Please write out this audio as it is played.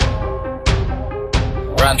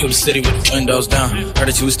Riding through the city with the windows down. Heard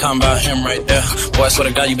that you was talking about him right there. Boy, I swear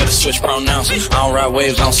to God, you better switch pronouns. I don't ride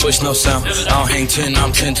waves, I don't switch no sound. I don't hang 10,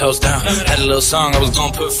 I'm 10 toes down. Had a little song I was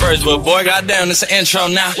gonna put first, but boy, goddamn, it's an intro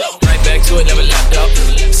now. Right back to it, never left out.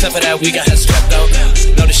 Except for that week, I had swept out.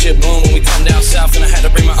 Know the shit boom when we come down south, and I had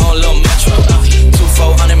to bring my own little metro.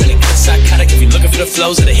 2-4 on him and it gets psychotic. If you looking for the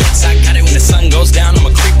flows of the hits, I got it. When the sun goes down,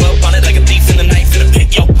 I'ma creep up on it like a thief in the night. Finna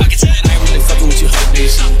pick your pockets. I ain't really fucking with you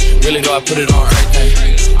hoodies. Really though, I put it on everything.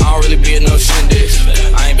 I don't really be at no shindigs.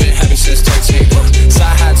 I ain't been happy since 13.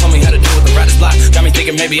 Side high told me how to deal with the writer's block. Got me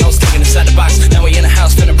thinking maybe I was thinking inside the box. Now we in the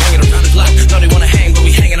house, finna bring it around the block. Know they wanna hang, but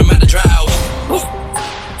we hanging them out the dry.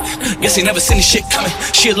 Guess he never seen this shit coming.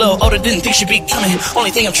 She a little older, didn't think she'd be coming. Only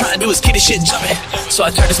thing I'm trying to do is keep this shit jumping. So I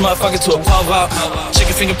turned this motherfucker to a pole vault.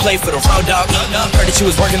 Chicken finger plate for the road dog. Heard that you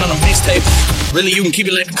was working on a mixtape. Really, you can keep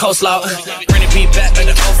it like the coleslaw. Bring the beat back like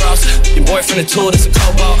the overalls. Your boyfriend a tool, that's a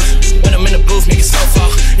cobalt. When I'm in the booth, make it so fall.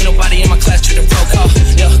 Ain't nobody in my class, treat a pro call.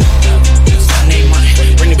 Yeah, my name on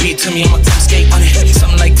it. Bring the beat to me, I'ma come skate on it.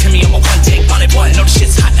 Something like Timmy, I'm a one take on it. Boy, I know the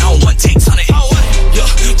shit's hot, now I'm one takes on it. Yeah,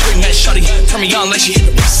 pre-med shorty, turn me on like she hit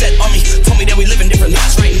the reset on me. Told me that we living different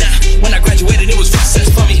lives right now. When I graduated, it was recess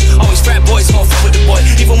for me. Always frat boys, gon' fuck with the boy.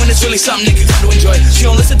 Even when it's really something nigga come to enjoy. She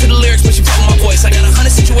don't listen to the lyrics, but she follow my voice. I got 100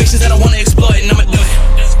 situations that I wanna exploit, and I'ma do it.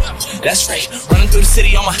 That's right, running through the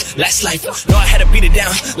city on my last life. Know I had to beat it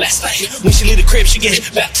down last night. When she leave the crib, she get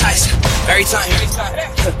baptized every time.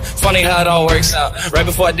 Funny how it all works out. Right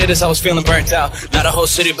before I did this, I was feeling burnt out. Now the whole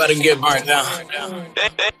city about to get burnt down.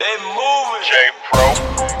 They moving.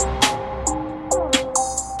 JPRO.